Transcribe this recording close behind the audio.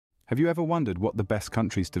Have you ever wondered what the best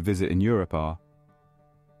countries to visit in Europe are?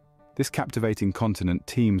 This captivating continent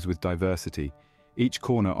teems with diversity, each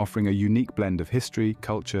corner offering a unique blend of history,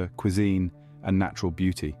 culture, cuisine, and natural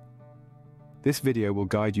beauty. This video will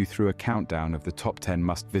guide you through a countdown of the top 10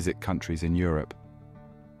 must-visit countries in Europe.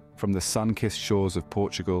 From the sun-kissed shores of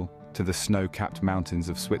Portugal to the snow-capped mountains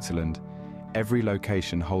of Switzerland, every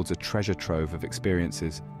location holds a treasure trove of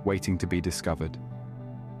experiences waiting to be discovered.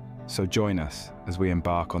 So join us as we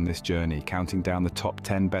embark on this journey, counting down the top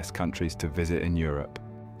 10 best countries to visit in Europe.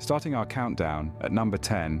 Starting our countdown, at number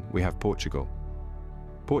 10, we have Portugal.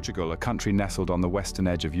 Portugal, a country nestled on the western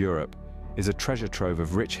edge of Europe, is a treasure trove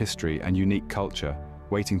of rich history and unique culture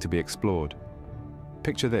waiting to be explored.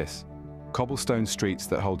 Picture this: cobblestone streets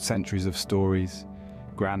that hold centuries of stories,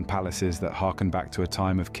 grand palaces that harken back to a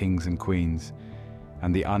time of kings and queens,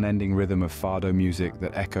 and the unending rhythm of Fado music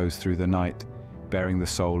that echoes through the night, bearing the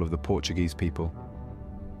soul of the Portuguese people.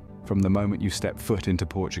 From the moment you step foot into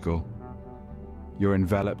Portugal, you're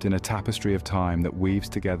enveloped in a tapestry of time that weaves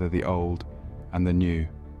together the old and the new.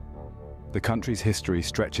 The country's history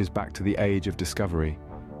stretches back to the age of discovery,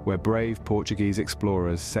 where brave Portuguese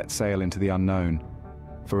explorers set sail into the unknown,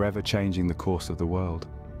 forever changing the course of the world.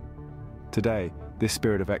 Today, this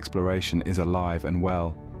spirit of exploration is alive and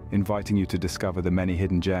well, inviting you to discover the many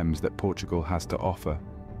hidden gems that Portugal has to offer.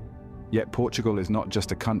 Yet Portugal is not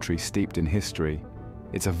just a country steeped in history,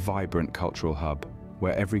 it's a vibrant cultural hub,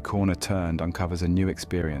 where every corner turned uncovers a new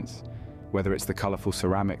experience. Whether it's the colourful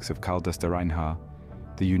ceramics of Caldas da Rainha,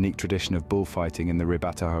 the unique tradition of bullfighting in the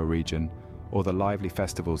Ribatejo region, or the lively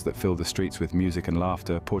festivals that fill the streets with music and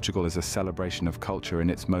laughter, Portugal is a celebration of culture in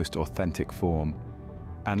its most authentic form.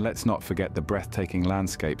 And let's not forget the breathtaking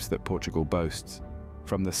landscapes that Portugal boasts.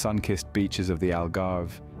 From the sun-kissed beaches of the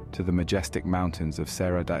Algarve to the majestic mountains of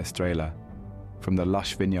Serra da Estrela, from the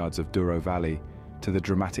lush vineyards of Douro Valley to the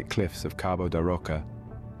dramatic cliffs of Cabo da Roca,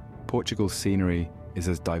 Portugal's scenery is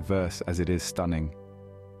as diverse as it is stunning.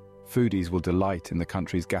 Foodies will delight in the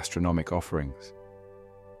country's gastronomic offerings.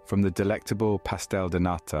 From the delectable pastel de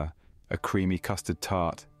nata, a creamy custard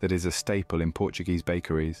tart that is a staple in Portuguese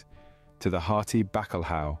bakeries, to the hearty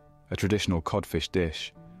bacalhau, a traditional codfish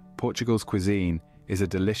dish, Portugal's cuisine is a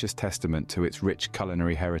delicious testament to its rich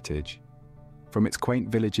culinary heritage. From its quaint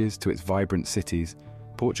villages to its vibrant cities,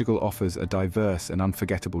 Portugal offers a diverse and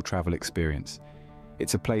unforgettable travel experience.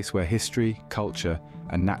 It's a place where history, culture,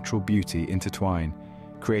 and natural beauty intertwine,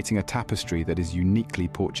 creating a tapestry that is uniquely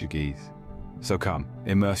Portuguese. So come,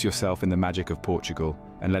 immerse yourself in the magic of Portugal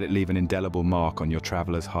and let it leave an indelible mark on your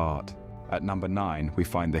traveler's heart. At number 9, we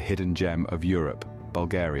find the hidden gem of Europe,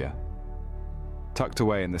 Bulgaria. Tucked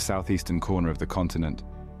away in the southeastern corner of the continent,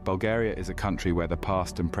 Bulgaria is a country where the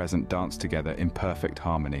past and present dance together in perfect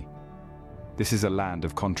harmony. This is a land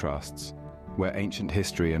of contrasts, where ancient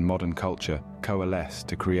history and modern culture coalesce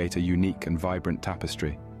to create a unique and vibrant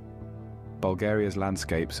tapestry. Bulgaria's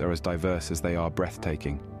landscapes are as diverse as they are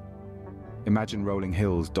breathtaking. Imagine rolling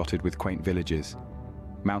hills dotted with quaint villages,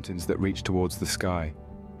 mountains that reach towards the sky,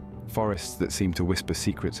 forests that seem to whisper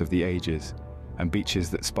secrets of the ages, and beaches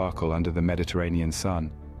that sparkle under the Mediterranean sun.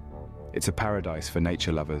 It's a paradise for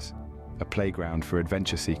nature lovers, a playground for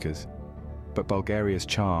adventure seekers. But Bulgaria's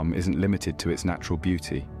charm isn't limited to its natural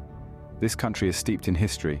beauty. This country is steeped in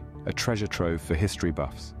history, a treasure trove for history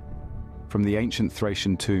buffs. From the ancient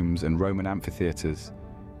Thracian tombs and Roman amphitheatres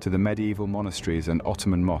to the medieval monasteries and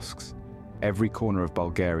Ottoman mosques, every corner of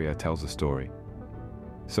Bulgaria tells a story.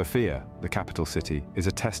 Sofia, the capital city, is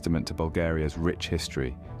a testament to Bulgaria's rich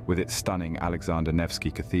history, with its stunning Alexander Nevsky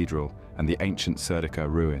Cathedral and the ancient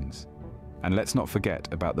Serdica ruins. And let's not forget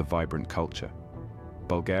about the vibrant culture.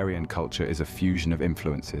 Bulgarian culture is a fusion of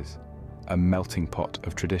influences, a melting pot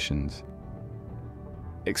of traditions.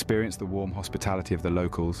 Experience the warm hospitality of the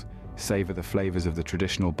locals, savor the flavors of the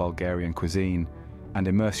traditional Bulgarian cuisine, and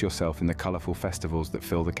immerse yourself in the colorful festivals that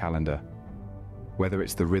fill the calendar. Whether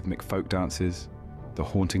it's the rhythmic folk dances, the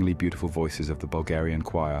hauntingly beautiful voices of the Bulgarian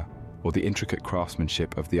choir, or the intricate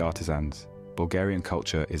craftsmanship of the artisans, Bulgarian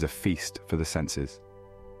culture is a feast for the senses.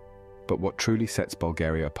 But what truly sets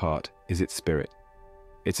Bulgaria apart is its spirit.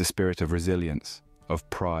 It's a spirit of resilience, of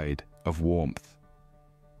pride, of warmth.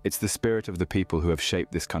 It's the spirit of the people who have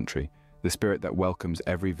shaped this country, the spirit that welcomes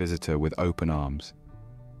every visitor with open arms.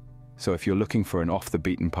 So if you're looking for an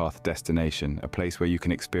off-the-beaten-path destination, a place where you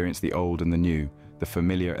can experience the old and the new, the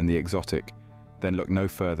familiar and the exotic, then look no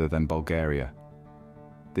further than Bulgaria.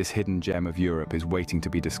 This hidden gem of Europe is waiting to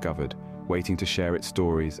be discovered, waiting to share its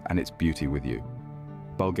stories and its beauty with you.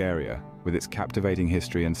 Bulgaria, with its captivating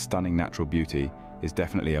history and stunning natural beauty, is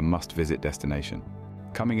definitely a must-visit destination.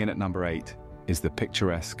 Coming in at number 8 is the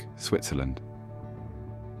picturesque Switzerland.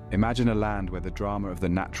 Imagine a land where the drama of the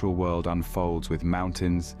natural world unfolds with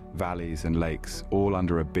mountains, valleys, and lakes, all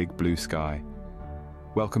under a big blue sky.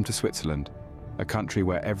 Welcome to Switzerland, a country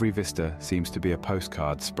where every vista seems to be a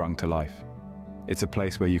postcard sprung to life. It's a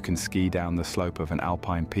place where you can ski down the slope of an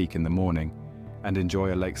alpine peak in the morning and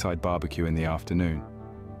enjoy a lakeside barbecue in the afternoon.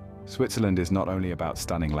 Switzerland is not only about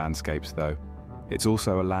stunning landscapes, though. It's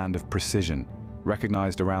also a land of precision,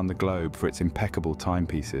 recognized around the globe for its impeccable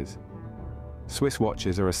timepieces. Swiss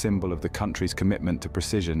watches are a symbol of the country's commitment to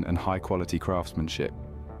precision and high-quality craftsmanship.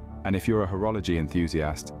 And if you're a horology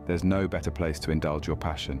enthusiast, there's no better place to indulge your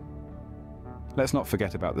passion. Let's not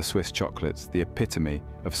forget about the Swiss chocolates, the epitome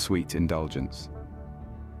of sweet indulgence.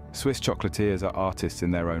 Swiss chocolatiers are artists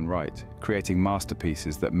in their own right, creating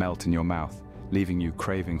masterpieces that melt in your mouth, leaving you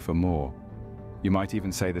craving for more. You might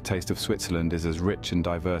even say the taste of Switzerland is as rich and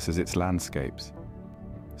diverse as its landscapes.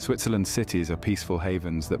 Switzerland's cities are peaceful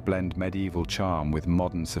havens that blend medieval charm with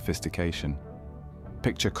modern sophistication.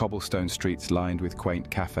 Picture cobblestone streets lined with quaint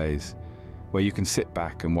cafes, where you can sit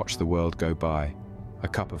back and watch the world go by, a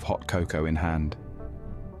cup of hot cocoa in hand.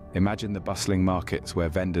 Imagine the bustling markets where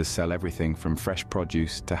vendors sell everything from fresh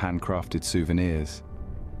produce to handcrafted souvenirs.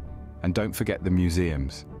 And don't forget the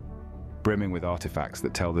museums, brimming with artifacts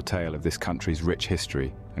that tell the tale of this country's rich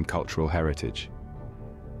history and cultural heritage.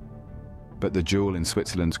 But the jewel in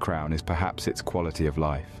Switzerland's crown is perhaps its quality of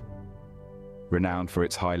life. Renowned for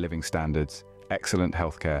its high living standards, excellent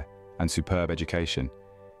healthcare, and superb education,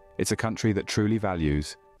 it's a country that truly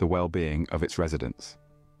values the well-being of its residents.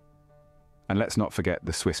 And let's not forget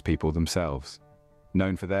the Swiss people themselves,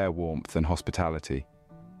 known for their warmth and hospitality.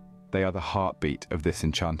 They are the heartbeat of this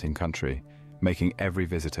enchanting country, making every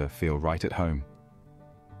visitor feel right at home.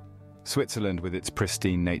 Switzerland, with its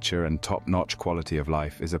pristine nature and top-notch quality of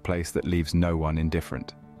life, is a place that leaves no one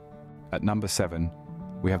indifferent. At number 7,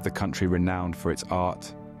 we have the country renowned for its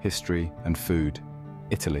art, history, and food,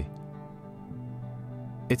 Italy.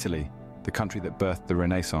 Italy, the country that birthed the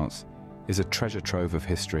Renaissance, is a treasure trove of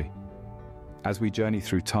history. As we journey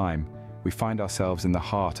through time, we find ourselves in the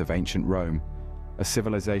heart of ancient Rome, a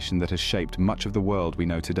civilization that has shaped much of the world we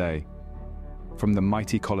know today. From the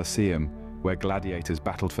mighty Colosseum, where gladiators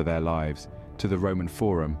battled for their lives, to the Roman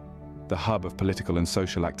Forum, the hub of political and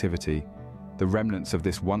social activity, the remnants of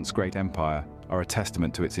this once great empire are a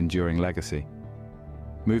testament to its enduring legacy.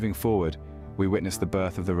 Moving forward, we witness the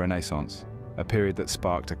birth of the Renaissance, a period that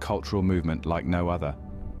sparked a cultural movement like no other.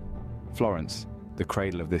 Florence, the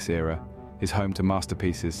cradle of this era, is home to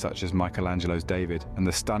masterpieces such as Michelangelo's David and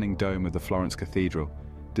the stunning dome of the Florence Cathedral,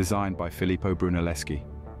 designed by Filippo Brunelleschi.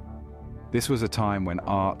 This was a time when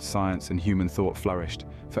art, science, and human thought flourished,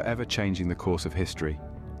 forever changing the course of history.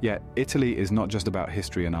 Yet, Italy is not just about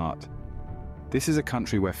history and art. This is a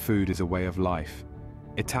country where food is a way of life.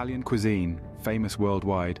 Italian cuisine, famous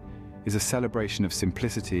worldwide, is a celebration of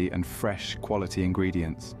simplicity and fresh, quality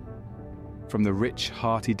ingredients. From the rich,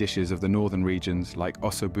 hearty dishes of the northern regions like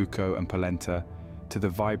ossobuco and polenta, to the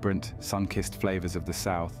vibrant, sun-kissed flavors of the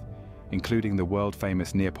south, including the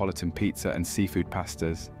world-famous Neapolitan pizza and seafood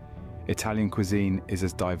pastas, Italian cuisine is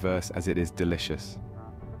as diverse as it is delicious.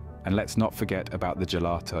 And let's not forget about the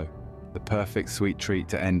gelato, the perfect sweet treat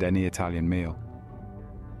to end any Italian meal.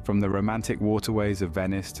 From the romantic waterways of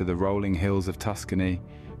Venice to the rolling hills of Tuscany,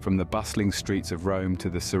 from the bustling streets of Rome to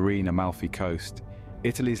the serene Amalfi Coast,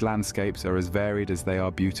 Italy's landscapes are as varied as they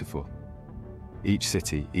are beautiful. Each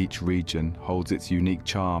city, each region holds its unique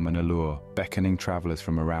charm and allure, beckoning travelers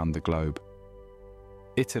from around the globe.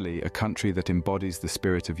 Italy, a country that embodies the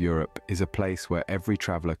spirit of Europe, is a place where every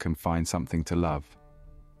traveler can find something to love.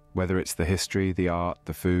 Whether it's the history, the art,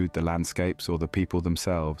 the food, the landscapes, or the people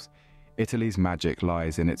themselves, Italy's magic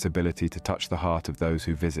lies in its ability to touch the heart of those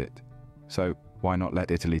who visit. So, why not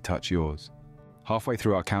let Italy touch yours? Halfway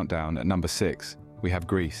through our countdown, at number 6, we have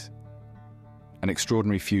Greece. An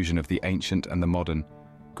extraordinary fusion of the ancient and the modern,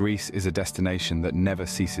 Greece is a destination that never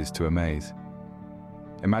ceases to amaze.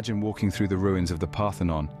 Imagine walking through the ruins of the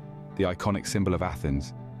Parthenon, the iconic symbol of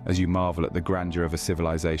Athens, as you marvel at the grandeur of a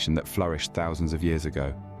civilization that flourished thousands of years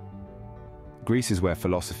ago. Greece is where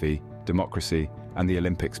philosophy, democracy, and the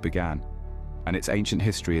Olympics began, and its ancient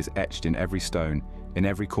history is etched in every stone, in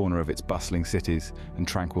every corner of its bustling cities and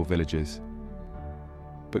tranquil villages.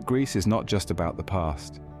 But Greece is not just about the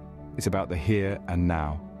past, it's about the here and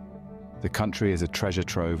now. The country is a treasure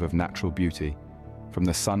trove of natural beauty, from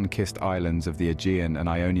the sun-kissed islands of the Aegean and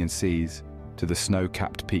Ionian Seas to the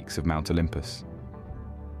snow-capped peaks of Mount Olympus.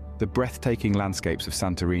 The breathtaking landscapes of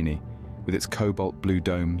Santorini, with its cobalt blue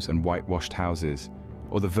domes and whitewashed houses,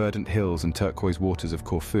 or the verdant hills and turquoise waters of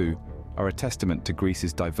Corfu, are a testament to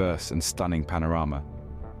Greece's diverse and stunning panorama.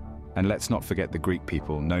 And let's not forget the Greek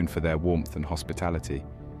people, known for their warmth and hospitality.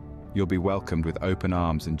 You'll be welcomed with open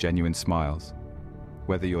arms and genuine smiles.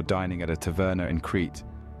 Whether you're dining at a taverna in Crete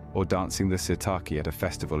or dancing the sirtaki at a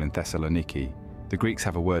festival in Thessaloniki, the Greeks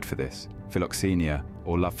have a word for this: philoxenia,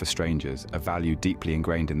 or love for strangers, a value deeply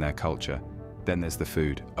ingrained in their culture. Then there's the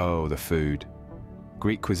food. Oh, the food.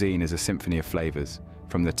 Greek cuisine is a symphony of flavors,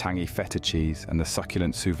 from the tangy feta cheese and the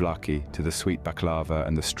succulent souvlaki to the sweet baklava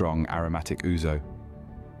and the strong aromatic ouzo.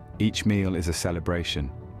 Each meal is a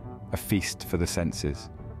celebration, a feast for the senses,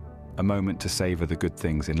 a moment to savor the good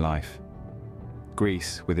things in life.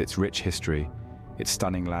 Greece, with its rich history, its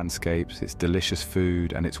stunning landscapes, its delicious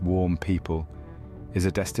food, and its warm people, is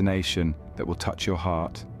a destination that will touch your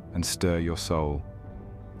heart and stir your soul.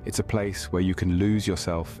 It's a place where you can lose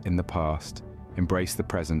yourself in the past, embrace the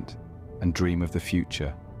present, and dream of the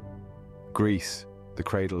future. Greece, the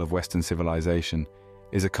cradle of Western civilization,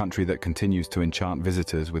 is a country that continues to enchant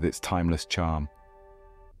visitors with its timeless charm.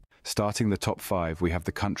 Starting the top 5, we have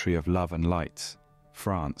the country of love and lights,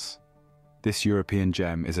 France. This European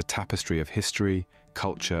gem is a tapestry of history,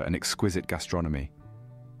 culture, and exquisite gastronomy.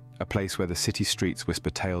 A place where the city streets whisper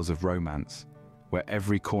tales of romance, where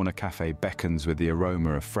every corner cafe beckons with the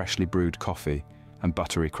aroma of freshly brewed coffee and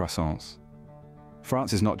buttery croissants.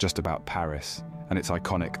 France is not just about Paris and its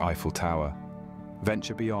iconic Eiffel Tower.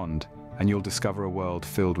 Venture beyond, and you'll discover a world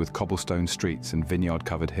filled with cobblestone streets and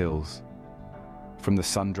vineyard-covered hills. From the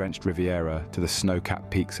sun-drenched Riviera to the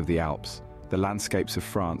snow-capped peaks of the Alps, the landscapes of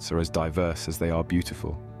France are as diverse as they are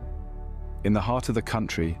beautiful. In the heart of the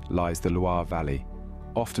country lies the Loire Valley,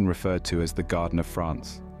 often referred to as the Garden of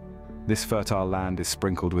France. This fertile land is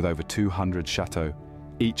sprinkled with over 200 chateaux,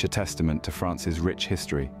 each a testament to France's rich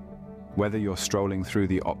history. Whether you're strolling through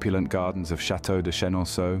the opulent gardens of Château de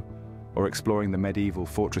Chenonceau or exploring the medieval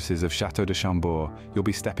fortresses of Château de Chambord, you'll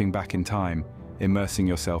be stepping back in time, immersing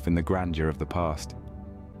yourself in the grandeur of the past.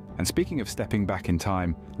 And speaking of stepping back in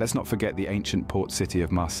time, let's not forget the ancient port city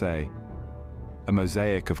of Marseille. A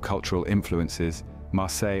mosaic of cultural influences,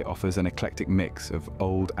 Marseille offers an eclectic mix of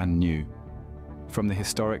old and new. From the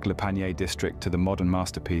historic Le Panier district to the modern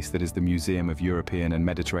masterpiece that is the Museum of European and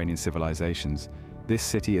Mediterranean Civilizations, this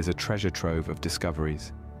city is a treasure trove of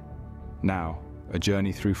discoveries. Now, a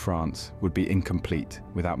journey through France would be incomplete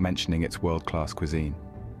without mentioning its world-class cuisine.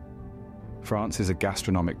 France is a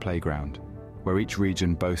gastronomic playground, where each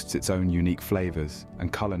region boasts its own unique flavors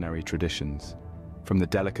and culinary traditions, from the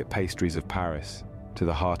delicate pastries of Paris to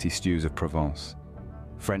the hearty stews of Provence.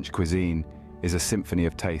 French cuisine is a symphony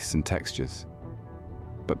of tastes and textures.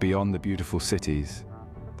 But beyond the beautiful cities,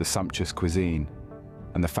 the sumptuous cuisine,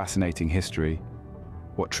 and the fascinating history,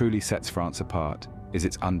 what truly sets France apart is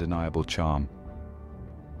its undeniable charm.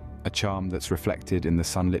 A charm that's reflected in the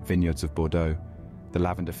sunlit vineyards of Bordeaux, the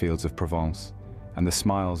lavender fields of Provence, and the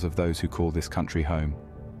smiles of those who call this country home.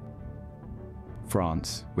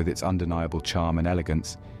 France, with its undeniable charm and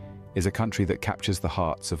elegance, is a country that captures the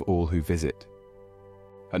hearts of all who visit.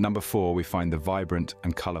 At number 4, we find the vibrant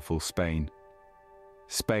and colorful Spain.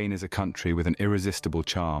 Spain is a country with an irresistible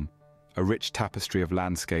charm, a rich tapestry of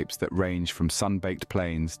landscapes that range from sun-baked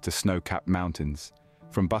plains to snow-capped mountains,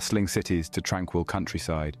 from bustling cities to tranquil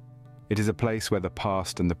countryside. It is a place where the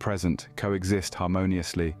past and the present coexist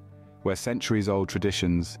harmoniously, where centuries-old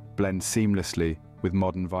traditions blend seamlessly with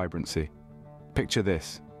modern vibrancy. Picture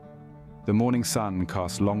this. The morning sun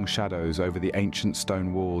casts long shadows over the ancient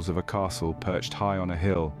stone walls of a castle perched high on a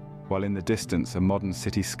hill, while in the distance a modern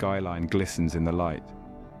city skyline glistens in the light.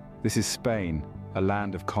 This is Spain, a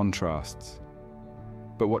land of contrasts.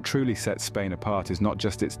 But what truly sets Spain apart is not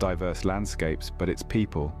just its diverse landscapes, but its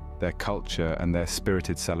people, their culture, and their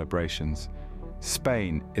spirited celebrations.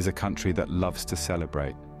 Spain is a country that loves to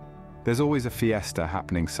celebrate. There's always a fiesta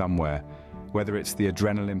happening somewhere, whether it's the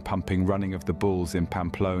adrenaline-pumping running of the bulls in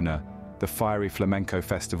Pamplona, the fiery flamenco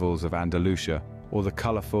festivals of Andalusia, or the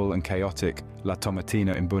colorful and chaotic La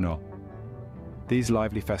Tomatina in Bunol. These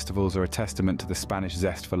lively festivals are a testament to the Spanish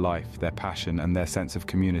zest for life, their passion, and their sense of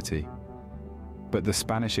community. But the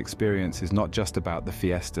Spanish experience is not just about the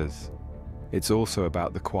fiestas. It's also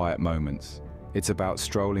about the quiet moments. It's about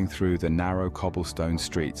strolling through the narrow cobblestone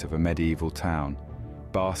streets of a medieval town,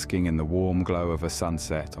 basking in the warm glow of a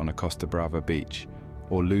sunset on a Costa Brava beach,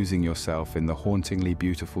 or losing yourself in the hauntingly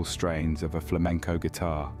beautiful strains of a flamenco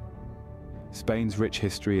guitar. Spain's rich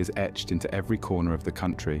history is etched into every corner of the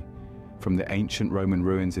country, from the ancient Roman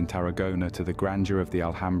ruins in Tarragona to the grandeur of the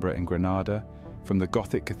Alhambra in Granada, from the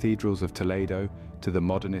Gothic cathedrals of Toledo to the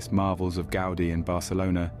modernist marvels of Gaudi in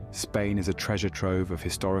Barcelona. Spain is a treasure trove of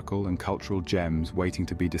historical and cultural gems waiting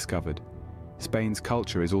to be discovered. Spain's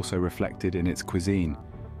culture is also reflected in its cuisine.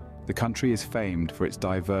 The The country is famed for its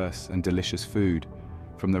diverse and delicious food,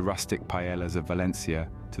 from the rustic paellas of Valencia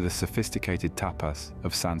to the sophisticated tapas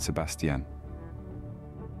of San Sebastian.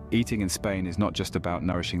 Eating in Spain is not just about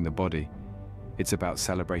nourishing the body, it's about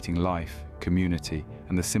celebrating life, community,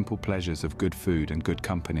 and the simple pleasures of good food and good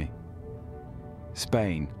company.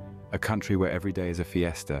 Spain, a country where every day is a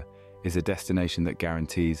fiesta, is a destination that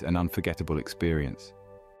guarantees an unforgettable experience.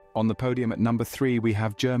 On the podium at number 3, we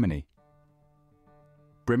have Germany.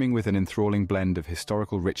 Brimming with an enthralling blend of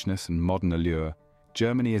historical richness and modern allure,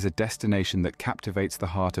 Germany is a destination that captivates the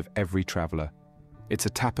heart of every traveler. It's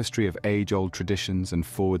a tapestry of age-old traditions and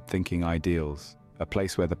forward-thinking ideals, a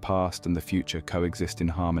place where the past and the future coexist in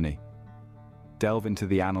harmony. Delve into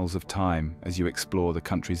the annals of time as you explore the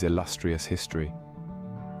country's illustrious history.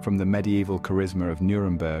 From the medieval charisma of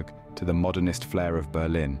Nuremberg to the modernist flair of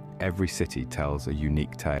Berlin, every city tells a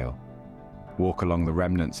unique tale. Walk along the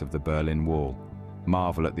remnants of the Berlin Wall,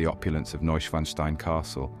 marvel at the opulence of Neuschwanstein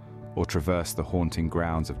Castle, or traverse the haunting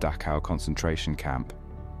grounds of Dachau concentration camp.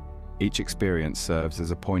 Each experience serves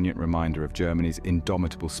as a poignant reminder of Germany's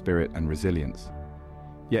indomitable spirit and resilience.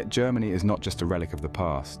 Yet Germany is not just a relic of the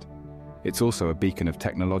past. It's also a beacon of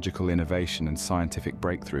technological innovation and scientific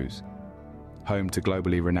breakthroughs. Home to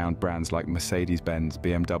globally renowned brands like Mercedes-Benz,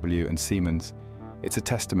 BMW, and Siemens, it's a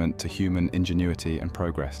testament to human ingenuity and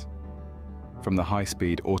progress. From the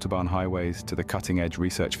high-speed Autobahn highways to the cutting-edge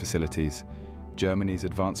research facilities, Germany's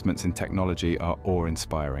advancements in technology are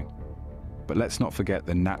awe-inspiring. But let's not forget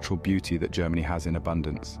the natural beauty that Germany has in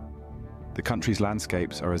abundance. The country's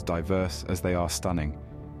landscapes are as diverse as they are stunning.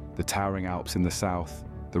 The towering Alps in the south,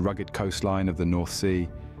 the rugged coastline of the North Sea,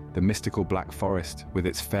 the mystical Black Forest with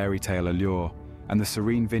its fairy tale allure, and the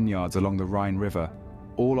serene vineyards along the Rhine River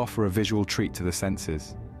all offer a visual treat to the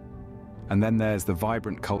senses. And then there's the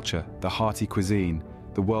vibrant culture, the hearty cuisine,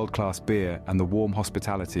 the world-class beer, and the warm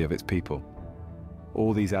hospitality of its people.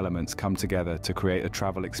 All these elements come together to create a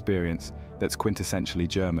travel experience that's quintessentially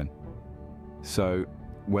German. So,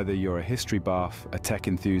 whether you're a history buff, a tech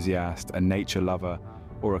enthusiast, a nature lover,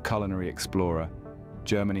 or a culinary explorer,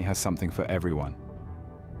 Germany has something for everyone.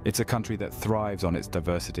 It's a country that thrives on its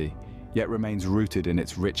diversity, yet remains rooted in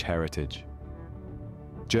its rich heritage.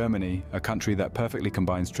 Germany, a country that perfectly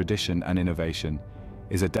combines tradition and innovation,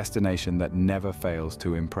 is a destination that never fails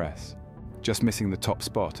to impress. Just missing the top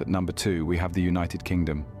spot at number 2, we have the United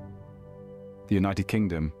Kingdom. The United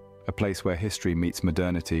Kingdom, a place where history meets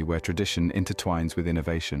modernity, where tradition intertwines with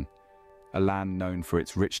innovation. A land known for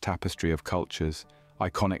its rich tapestry of cultures,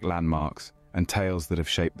 iconic landmarks, and tales that have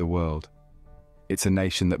shaped the world. It's a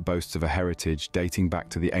nation that boasts of a heritage dating back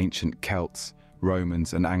to the ancient Celts,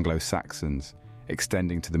 Romans, and Anglo-Saxons,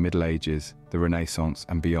 extending to the Middle Ages, the Renaissance,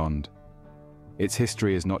 and beyond. Its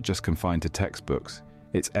history is not just confined to textbooks,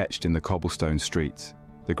 it's etched in the cobblestone streets,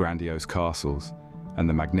 the grandiose castles, and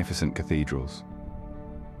the magnificent cathedrals.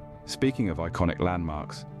 Speaking of iconic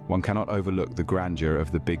landmarks, one cannot overlook the grandeur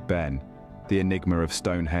of the Big Ben, the enigma of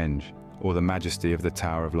Stonehenge, or the majesty of the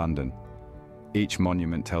Tower of London. Each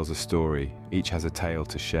monument tells a story, each has a tale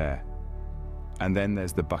to share. And then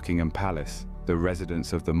there's the Buckingham Palace, the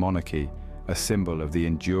residence of the monarchy, a symbol of the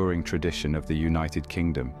enduring tradition of the United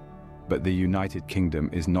Kingdom. But the United Kingdom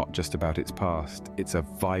is not just about its past, it's a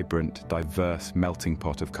vibrant, diverse melting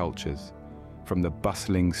pot of cultures. From the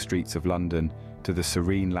bustling streets of London to the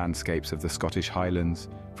serene landscapes of the Scottish Highlands,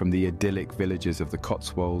 from the idyllic villages of the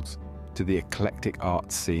Cotswolds to the eclectic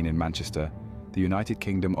arts scene in Manchester, the United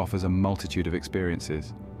Kingdom offers a multitude of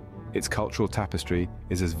experiences. Its cultural tapestry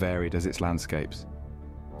is as varied as its landscapes.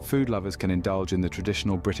 Food lovers can indulge in the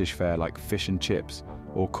traditional British fare like fish and chips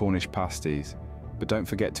or Cornish pasties, but don't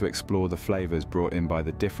forget to explore the flavours brought in by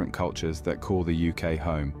the different cultures that call the UK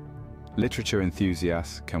home. Literature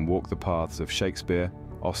enthusiasts can walk the paths of Shakespeare,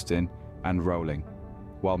 Austen, and Rowling,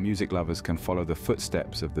 while music lovers can follow the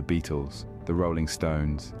footsteps of the Beatles, the Rolling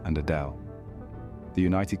Stones, and Adele. The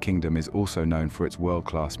United Kingdom is also known for its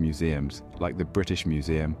world-class museums, like the British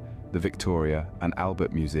Museum, the Victoria and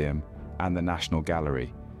Albert Museum, and the National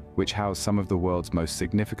Gallery, which house some of the world's most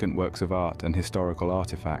significant works of art and historical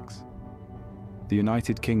artifacts. The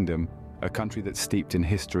United Kingdom, a country that's steeped in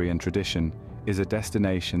history and tradition, is a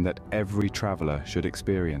destination that every traveler should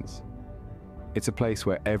experience. It's a place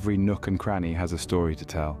where every nook and cranny has a story to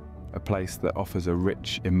tell, a place that offers a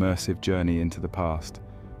rich, immersive journey into the past,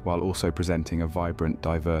 while also presenting a vibrant,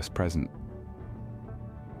 diverse present.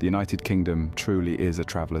 The United Kingdom truly is a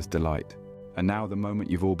traveler's delight. And now the moment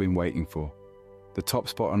you've all been waiting for. The top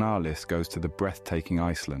spot on our list goes to the breathtaking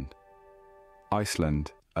Iceland.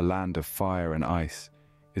 Iceland, a land of fire and ice,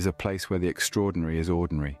 is a place where the extraordinary is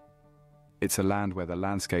ordinary. It's a land where the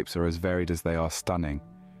landscapes are as varied as they are stunning,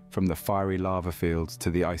 from the fiery lava fields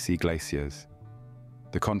to the icy glaciers.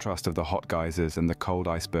 The contrast of the hot geysers and the cold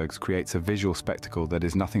icebergs creates a visual spectacle that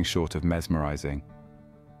is nothing short of mesmerizing.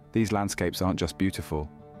 These landscapes aren't just beautiful,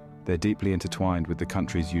 they're deeply intertwined with the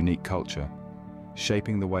country's unique culture,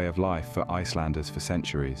 shaping the way of life for Icelanders for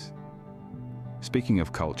centuries. Speaking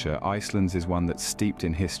of culture, Iceland's is one that's steeped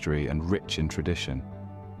in history and rich in tradition.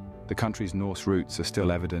 The country's Norse roots are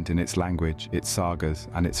still evident in its language, its sagas,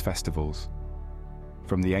 and its festivals.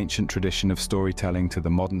 From the ancient tradition of storytelling to the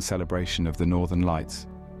modern celebration of the Northern Lights,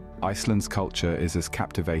 Iceland's culture is as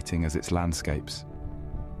captivating as its landscapes.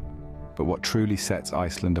 But what truly sets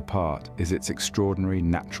Iceland apart is its extraordinary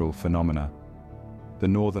natural phenomena. The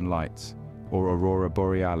Northern Lights, or Aurora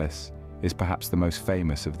Borealis, is perhaps the most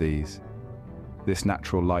famous of these. This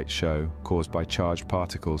natural light show, caused by charged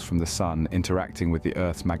particles from the sun interacting with the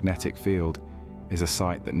Earth's magnetic field, is a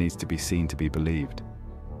sight that needs to be seen to be believed.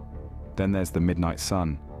 Then there's the midnight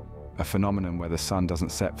sun, a phenomenon where the sun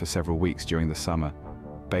doesn't set for several weeks during the summer,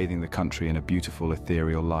 bathing the country in a beautiful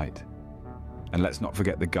ethereal light. And let's not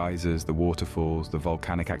forget the geysers, the waterfalls, the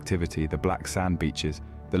volcanic activity, the black sand beaches,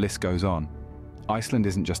 the list goes on. Iceland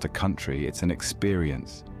isn't just a country, it's an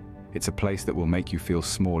experience. It's a place that will make you feel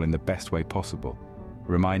small in the best way possible,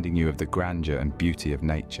 reminding you of the grandeur and beauty of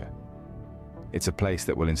nature. It's a place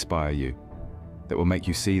that will inspire you, that will make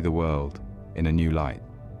you see the world in a new light.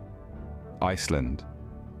 Iceland,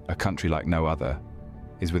 a country like no other,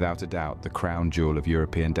 is without a doubt the crown jewel of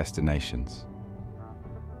European destinations.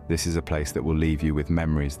 This is a place that will leave you with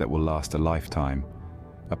memories that will last a lifetime,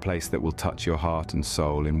 a place that will touch your heart and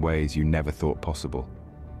soul in ways you never thought possible.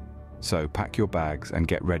 So pack your bags and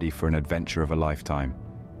get ready for an adventure of a lifetime,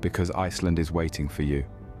 because Iceland is waiting for you.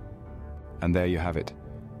 And there you have it,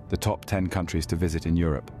 the top 10 countries to visit in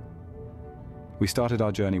Europe. We started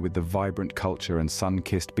our journey with the vibrant culture and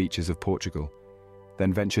sun-kissed beaches of Portugal,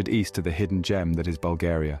 then ventured east to the hidden gem that is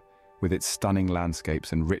Bulgaria, with its stunning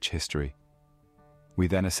landscapes and rich history. We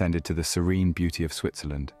then ascended to the serene beauty of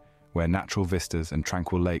Switzerland, where natural vistas and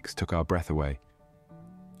tranquil lakes took our breath away.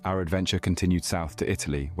 Our adventure continued south to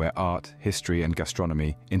Italy, where art, history, and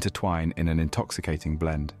gastronomy intertwine in an intoxicating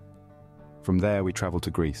blend. From there, we traveled to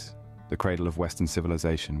Greece, the cradle of Western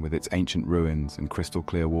civilization with its ancient ruins and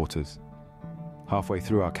crystal-clear waters. Halfway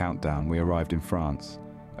through our countdown, we arrived in France,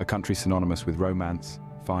 a country synonymous with romance,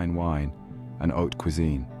 fine wine, and haute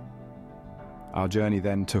cuisine. Our journey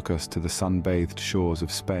then took us to the sun-bathed shores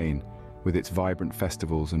of Spain, with its vibrant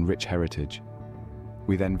festivals and rich heritage.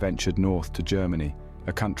 We then ventured north to Germany,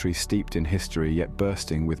 a country steeped in history yet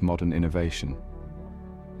bursting with modern innovation.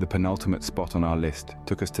 The penultimate spot on our list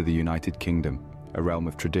took us to the United Kingdom, a realm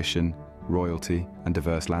of tradition, royalty, and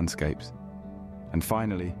diverse landscapes. And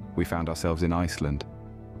finally, we found ourselves in Iceland,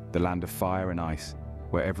 the land of fire and ice,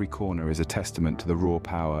 where every corner is a testament to the raw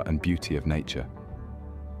power and beauty of nature.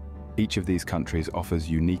 Each of these countries offers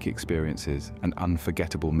unique experiences and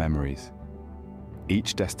unforgettable memories.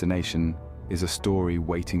 Each destination is a story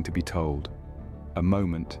waiting to be told, a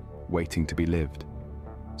moment waiting to be lived.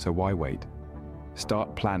 So why wait?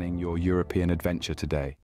 Start planning your European adventure today.